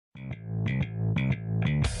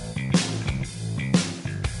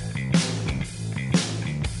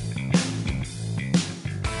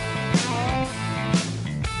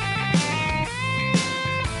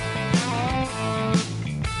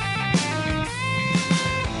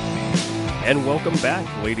And welcome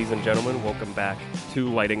back, ladies and gentlemen. Welcome back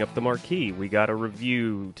to Lighting Up the Marquee. We got a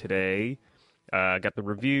review today. Got the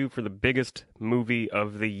review for the biggest movie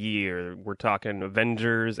of the year. We're talking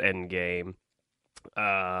Avengers Endgame.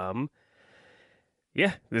 Yeah,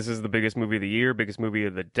 this is the biggest movie of the year, biggest movie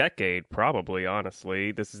of the decade, probably,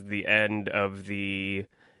 honestly. This is the end of the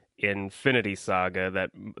Infinity Saga that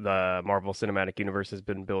the Marvel Cinematic Universe has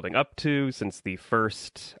been building up to since the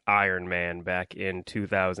first Iron Man back in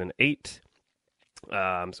 2008.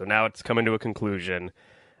 So now it's coming to a conclusion.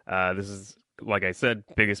 This is, like I said,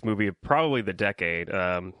 biggest movie of probably the decade,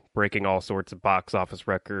 breaking all sorts of box office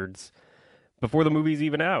records before the movie's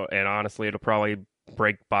even out. And honestly, it'll probably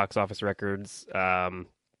break box office records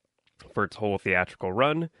for its whole theatrical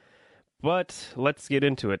run. But let's get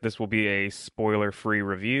into it. This will be a spoiler-free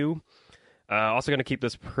review. Also going to keep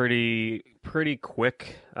this pretty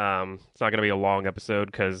quick. It's not going to be a long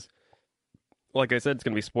episode because, like I said, it's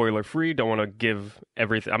going to be spoiler-free. Don't want to give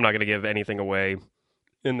everything. I'm not going to give anything away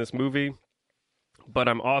in this movie. But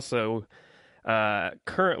I'm also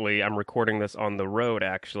currently I'm recording this on the road,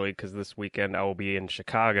 actually, because this weekend I will be in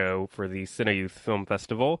Chicago for the CineYouth Film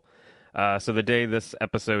Festival. So the day this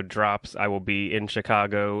episode drops, I will be in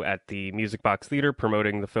Chicago at the Music Box Theater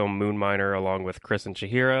promoting the film Moon Miner along with Chris and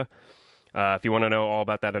Shahira. If you want to know all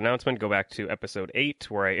about that announcement, go back to episode 8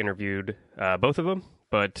 where I interviewed both of them.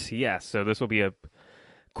 But yeah, so this will be a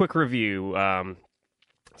quick review.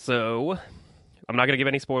 So I'm not going to give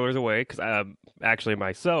any spoilers away because actually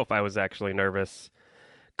myself, I was actually nervous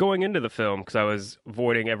going into the film because I was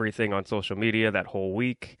avoiding everything on social media that whole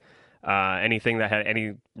week. Anything that had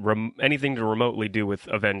anything to remotely do with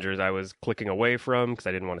Avengers, I was clicking away from because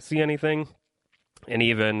I didn't want to see anything. And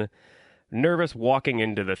even nervous walking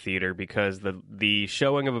into the theater because the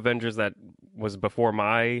showing of Avengers that was before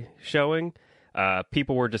my showing,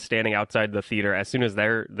 people were just standing outside the theater as soon as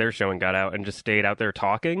their showing got out and just stayed out there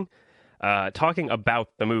talking about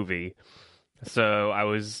the movie. So I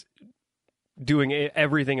was doing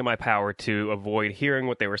everything in my power to avoid hearing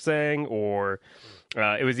what they were saying, or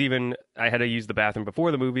it was even, I had to use the bathroom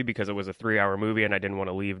before the movie because it was a 3-hour movie and I didn't want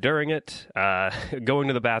to leave during it. Going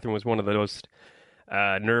to the bathroom was one of the most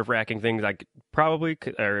nerve-wracking things I could probably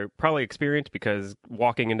experienced because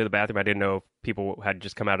walking into the bathroom, I didn't know if people had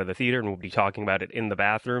just come out of the theater and would be talking about it in the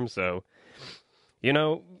bathroom. So,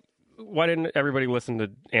 why didn't everybody listen to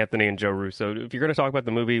Anthony and Joe Russo? If you're going to talk about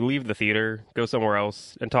the movie, leave the theater, go somewhere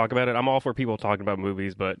else and talk about it. I'm all for people talking about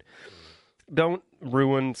movies, but don't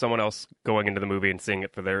ruin someone else going into the movie and seeing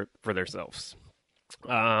it for themselves.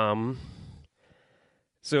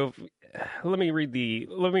 So let me read the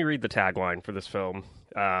tagline for this film.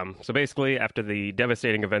 So basically, after the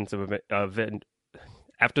devastating events of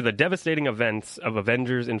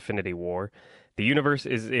Avengers: Infinity War, the universe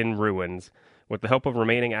is in ruins. With the help of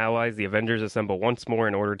remaining allies, the Avengers assemble once more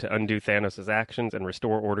in order to undo Thanos' actions and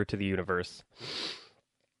restore order to the universe.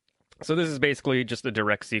 So this is basically just a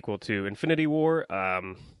direct sequel to Infinity War.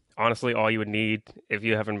 Honestly, all you would need, if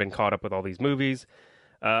you haven't been caught up with all these movies,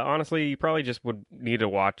 honestly, you probably just would need to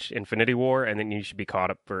watch Infinity War, and then you should be caught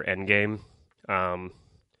up for Endgame. I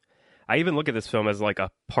even look at this film as like a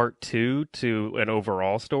part 2 to an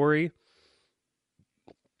overall story.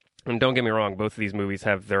 And don't get me wrong, both of these movies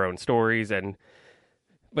have their own stories,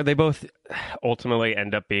 but they both ultimately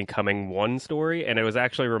end up becoming one story. And it was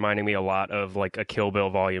actually reminding me a lot of like a Kill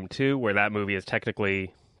Bill Volume 2, where that movie is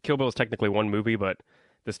Kill Bill is technically one movie, but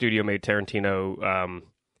the studio made Tarantino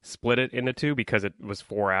split it into 2 because it was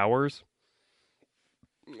 4 hours.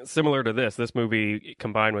 Similar to this movie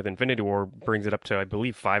combined with Infinity War brings it up to, I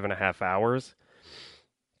believe, 5.5 hours.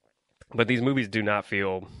 But these movies do not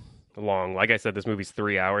feel long. Like I said, this movie's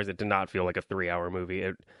 3 hours. It did not feel like a 3-hour movie.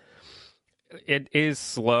 It is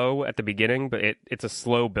slow at the beginning, but it's a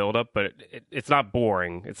slow buildup, but it's not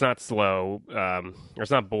boring. It's not slow, or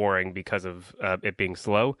it's not boring because of it being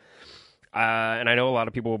slow. And I know a lot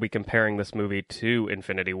of people will be comparing this movie to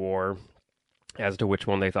Infinity War as to which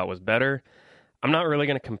one they thought was better. I'm not really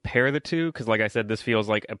going to compare the two because, like I said, this feels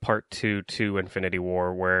like a part 2 to Infinity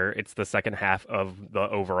War, where it's the second half of the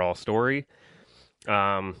overall story. So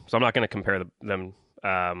I'm not going to compare them.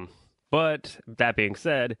 But that being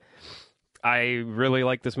said, I really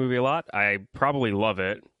like this movie a lot. I probably love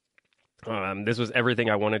it. This was everything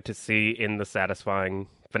I wanted to see in the satisfying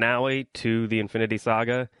finale to the Infinity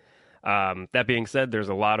Saga. That being said, there's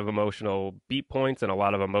a lot of emotional beat points and a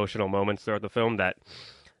lot of emotional moments throughout the film that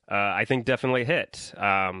I think definitely hit.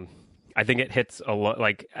 I think it hits a lot,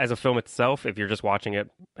 like as a film itself, if you're just watching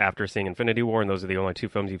it after seeing Infinity War and those are the only 2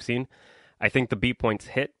 films you've seen, I think the beat points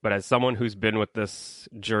hit. But as someone who's been with this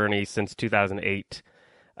journey since 2008,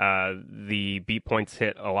 The beat points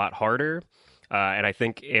hit a lot harder, and I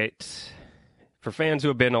think for fans who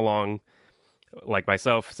have been along, like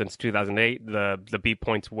myself, since 2008, the beat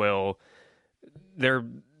points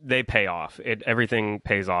they pay off. Everything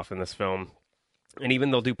pays off in this film, and even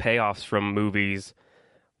they'll do payoffs from movies.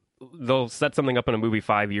 They'll set something up in a movie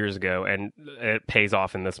 5 years ago, and it pays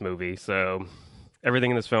off in this movie. So everything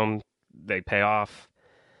in this film, they pay off.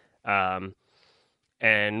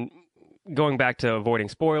 And going back to avoiding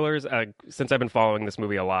spoilers, since I've been following this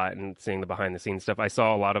movie a lot and seeing the behind the scenes stuff, I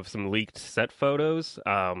saw a lot of some leaked set photos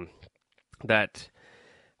that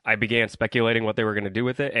I began speculating what they were going to do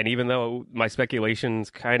with it. And even though my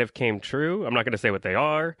speculations kind of came true, I'm not going to say what they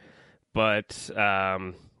are, but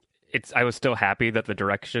I was still happy that the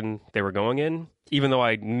direction they were going in, even though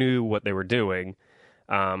I knew what they were doing.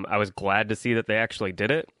 I was glad to see that they actually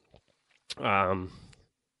did it.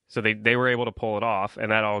 So they were able to pull it off,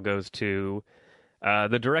 and that all goes to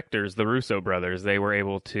the directors, the Russo brothers. They were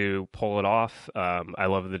able to pull it off. I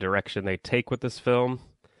love the direction they take with this film.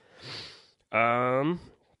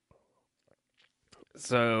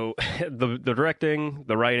 So the directing,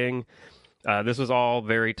 the writing, this was all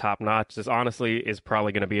very top notch. This honestly is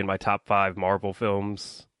probably going to be in my top 5 Marvel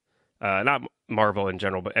films. Not Marvel in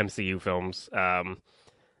general, but MCU films.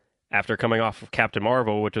 After coming off of Captain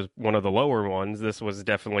Marvel, which was one of the lower ones, this was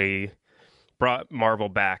definitely brought Marvel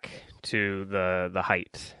back to the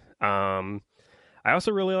height. I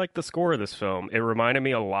also really like the score of this film. It reminded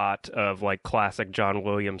me a lot of like classic John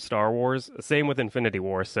Williams Star Wars. Same with Infinity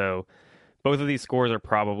War. So both of these scores are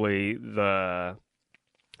probably the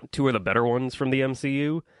 2 of the better ones from the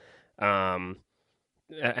MCU. I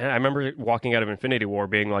remember walking out of Infinity War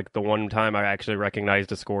being like the one time I actually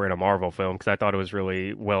recognized a score in a Marvel film because I thought it was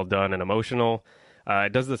really well done and emotional.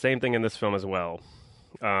 It does the same thing in this film as well.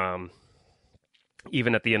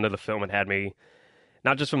 Even at the end of the film, it had me,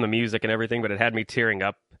 not just from the music and everything, but it had me tearing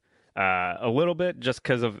up a little bit just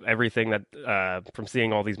because of everything that, from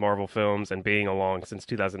seeing all these Marvel films and being along since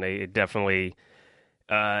 2008, it definitely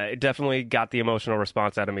got the emotional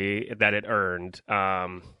response out of me that it earned.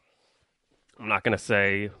 I'm not going to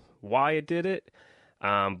say why it did it,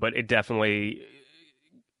 but it definitely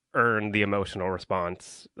earned the emotional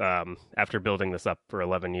response after building this up for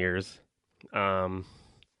 11 years. I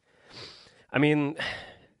mean,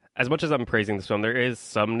 as much as I'm praising this film, there is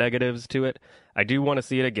some negatives to it. I do want to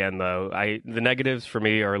see it again, though. The negatives for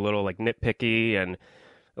me are a little like nitpicky and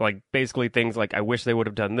like basically things like I wish they would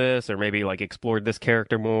have done this or maybe like explored this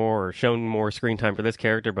character more or shown more screen time for this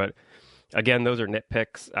character. But again, those are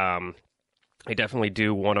nitpicks. I definitely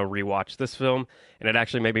do want to rewatch this film, and it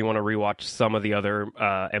actually made me want to rewatch some of the other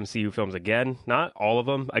MCU films again. Not all of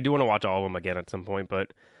them. I do want to watch all of them again at some point,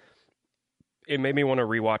 but it made me want to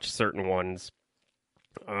rewatch certain ones.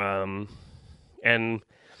 And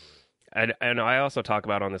I also talk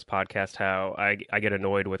about on this podcast how I get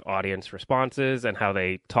annoyed with audience responses and how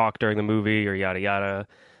they talk during the movie or yada yada.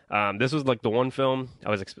 This was like the one film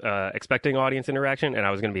I was expecting audience interaction, and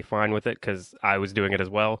I was going to be fine with it because I was doing it as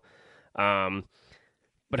well.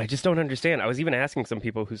 But I just don't understand. I was even asking some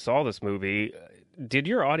people who saw this movie, did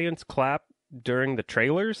your audience clap during the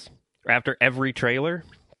trailers or after every trailer?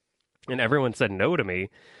 And everyone said no to me.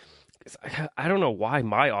 I don't know why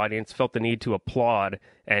my audience felt the need to applaud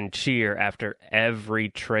and cheer after every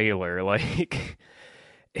trailer. Like,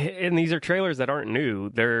 and these are trailers that aren't new.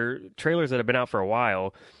 They're trailers that have been out for a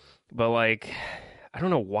while. But like, I don't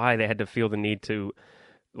know why they had to feel the need to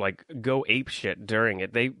like go ape shit during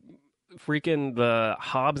it. Freaking the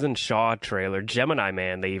Hobbs and Shaw trailer, Gemini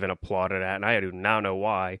Man, they even applauded at, and I do not know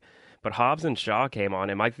why. But Hobbs and Shaw came on,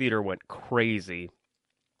 and my theater went crazy.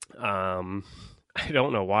 I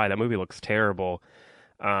don't know why. That movie looks terrible.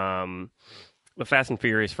 The Fast and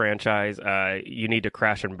Furious franchise, you need to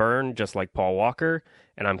crash and burn, just like Paul Walker,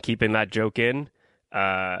 and I'm keeping that joke in.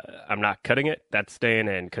 I'm not cutting it. That's staying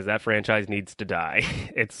in, because that franchise needs to die.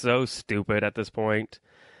 It's so stupid at this point.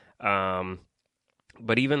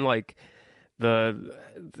 But even like the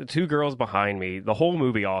 2 girls behind me, the whole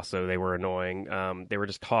movie also, they were annoying. They were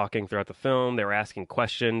just talking throughout the film. They were asking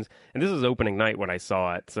questions. And this is opening night when I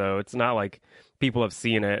saw it. So it's not like people have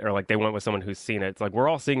seen it or like they went with someone who's seen it. It's like we're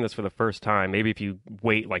all seeing this for the first time. Maybe if you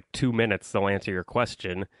wait like 2 minutes, they'll answer your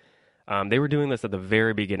question. They were doing this at the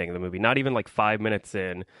very beginning of the movie, not even like 5 minutes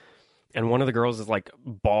in. And one of the girls is like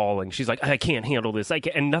bawling. She's like, I can't handle this.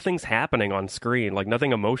 And nothing's happening on screen. Like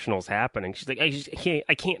nothing emotional is happening. She's like,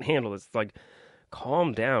 I can't handle this. It's like,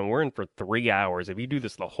 calm down. We're in for 3 hours. If you do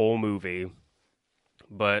this the whole movie.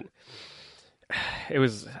 But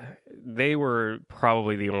they were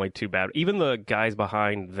probably the only 2 bad. Even the guys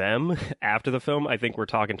behind them after the film, I think were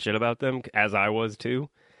talking shit about them, as I was too.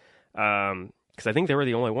 Because I think they were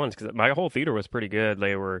the only ones. Because my whole theater was pretty good.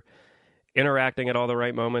 They were interacting at all the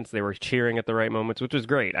right moments. They were cheering at the right moments, which was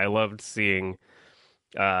great. I loved seeing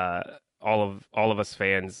uh, all of us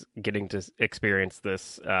fans getting to experience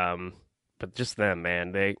this. But just them,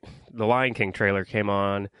 man. The Lion King trailer came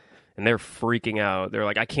on, and they're freaking out. They're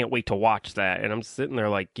like, "I can't wait to watch that." And I'm sitting there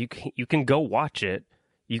like, you can go watch it.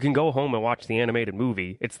 You can go home and watch the animated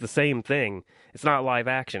movie. It's the same thing. It's not live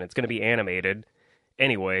action. It's going to be animated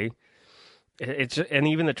anyway. It's just, and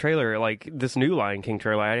even the trailer, like this new Lion King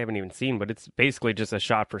trailer, I haven't even seen, but it's basically just a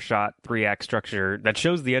shot for shot 3 act structure that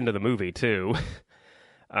shows the end of the movie too.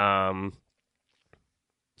 um,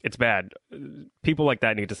 it's bad. People like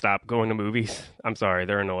that need to stop going to movies. I'm sorry,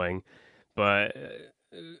 they're annoying, but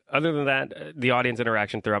other than that, the audience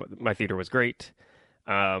interaction throughout my theater was great.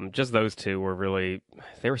 Just those two were really,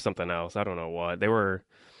 they were something else. I don't know what they were.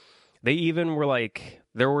 They even were like,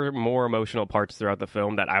 there were more emotional parts throughout the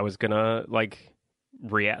film that I was gonna like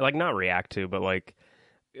react, like not react to, but like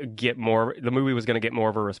get more. The movie was gonna get more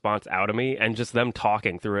of a response out of me, and just them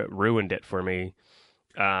talking through it ruined it for me.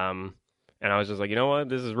 Um, and I was just like, you know what,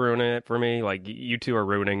 this is ruining it for me. Like you two are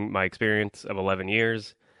ruining my experience of 11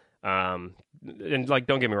 years. Um, and like,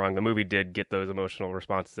 don't get me wrong, the movie did get those emotional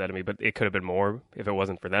responses out of me, but it could have been more if it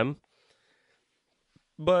wasn't for them.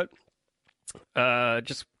 But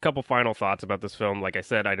just a couple final thoughts about this film. Like I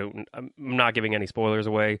said, I'm not giving any spoilers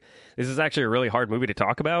away. This is actually a really hard movie to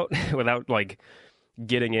talk about without like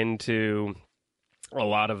getting into a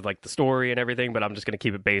lot of like the story and everything. But I'm just gonna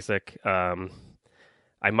keep it basic.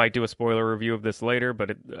 I might do a spoiler review of this later,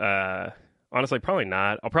 but honestly, probably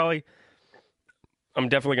not. I'm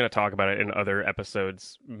definitely going to talk about it in other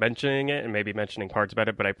episodes, mentioning it and maybe mentioning parts about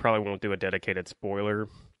it. But I probably won't do a dedicated spoiler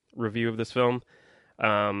review of this film.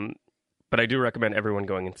 Um, but I do recommend everyone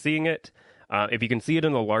going and seeing it. If you can see it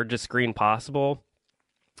in the largest screen possible,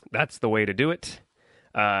 that's the way to do it.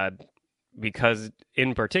 Because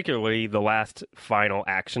in particularly, the last final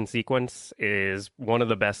action sequence is one of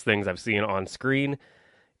the best things I've seen on screen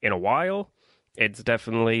in a while. It's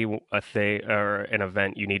definitely a thing or an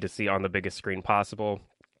event you need to see on the biggest screen possible.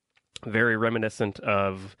 Very reminiscent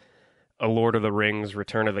of a Lord of the Rings,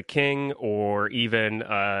 Return of the King, or even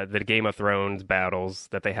the Game of Thrones battles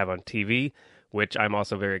that they have on TV, which I'm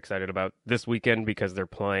also very excited about this weekend because they're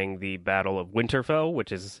playing the Battle of Winterfell,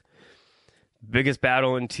 which is biggest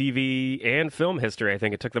battle in TV and film history. I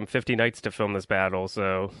think it took them 50 nights to film this battle,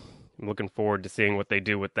 so I'm looking forward to seeing what they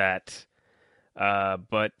do with that.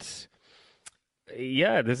 But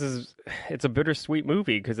yeah, it's a bittersweet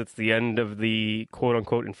movie because it's the end of the quote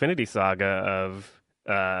unquote Infinity Saga of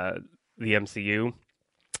the MCU.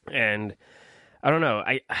 And I don't know.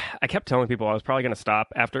 I kept telling people I was probably going to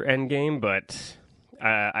stop after Endgame, but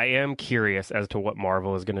I am curious as to what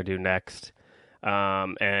Marvel is going to do next,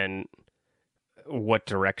 and what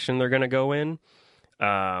direction they're going to go in.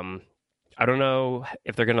 I don't know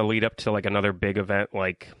if they're going to lead up to like another big event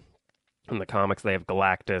like in the comics they have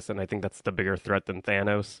Galactus, and I think that's the bigger threat than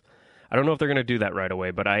Thanos. I don't know if they're going to do that right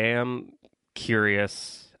away, but I am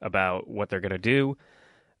curious about what they're going to do.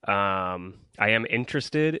 I am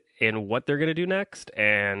interested in what they're going to do next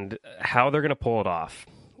and how they're going to pull it off.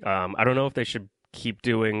 I don't know if they should keep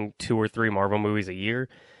doing 2 or 3 Marvel movies a year.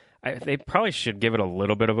 They probably should give it a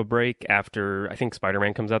little bit of a break after, I think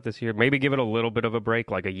Spider-Man comes out this year. Maybe give it a little bit of a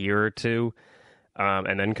break, like a year or two,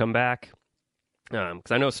 and then come back.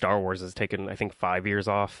 Because I know Star Wars has taken, I think, 5 years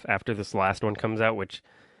off after this last one comes out, which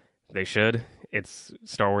they should. It's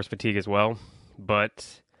Star Wars fatigue as well.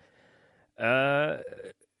 But,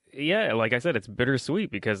 yeah, like I said, it's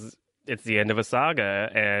bittersweet because it's the end of a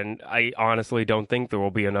saga, and I honestly don't think there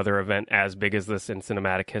will be another event as big as this in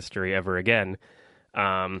cinematic history ever again.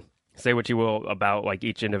 Say what you will about like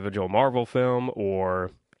each individual Marvel film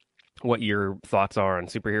or what your thoughts are on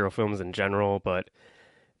superhero films in general, but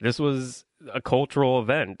this was a cultural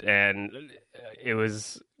event, and it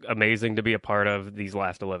was amazing to be a part of these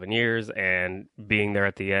last 11 years, and being there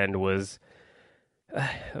at the end was,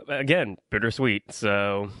 again, bittersweet.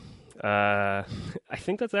 So I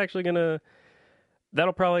think that's actually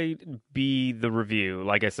that'll probably be the review.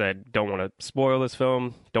 Like I said, don't want to spoil this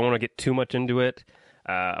film, don't want to get too much into it.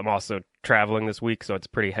 I'm also traveling this week, so it's a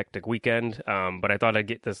pretty hectic weekend, but I thought I'd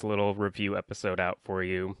get this little review episode out for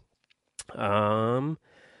you.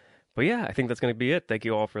 But yeah, I think that's going to be it. Thank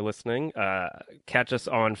you all for listening. Catch us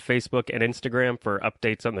on Facebook and Instagram for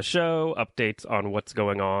updates on the show, updates on what's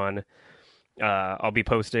going on. I'll be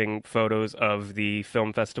posting photos of the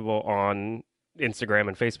film festival on Instagram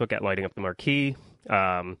and Facebook at Lighting Up the Marquee.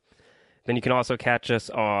 Then you can also catch us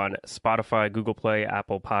on Spotify, Google Play,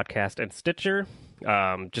 Apple Podcast, and Stitcher.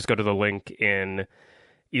 Just go to the link in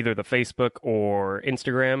either the Facebook or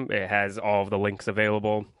Instagram. It has all of the links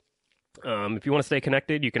available. If you want to stay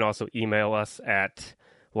connected, you can also email us at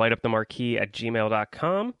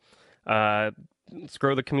lightupthemarquee@gmail.com. Let's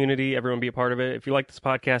grow the community. Everyone be a part of it. If you like this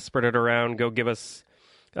podcast, spread it around. Go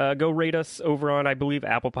rate us over on, I believe,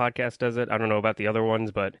 Apple Podcast does it. I don't know about the other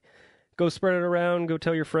ones, but go spread it around. Go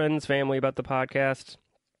tell your friends, family about the podcast.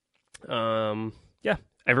 Yeah,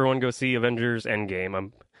 everyone go see Avengers Endgame.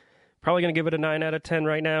 I'm probably going to give it a 9 out of 10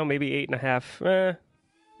 right now, maybe 8.5. I'm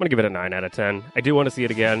going to give it a 9 out of 10. I do want to see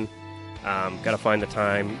it again. Got to find the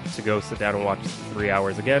time to go sit down and watch 3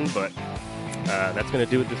 hours again, but that's going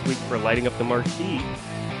to do it this week for Lighting Up the Marquee.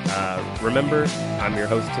 Remember, I'm your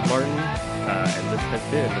host, Tim Martin, and this has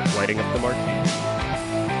been Lighting Up the Marquee.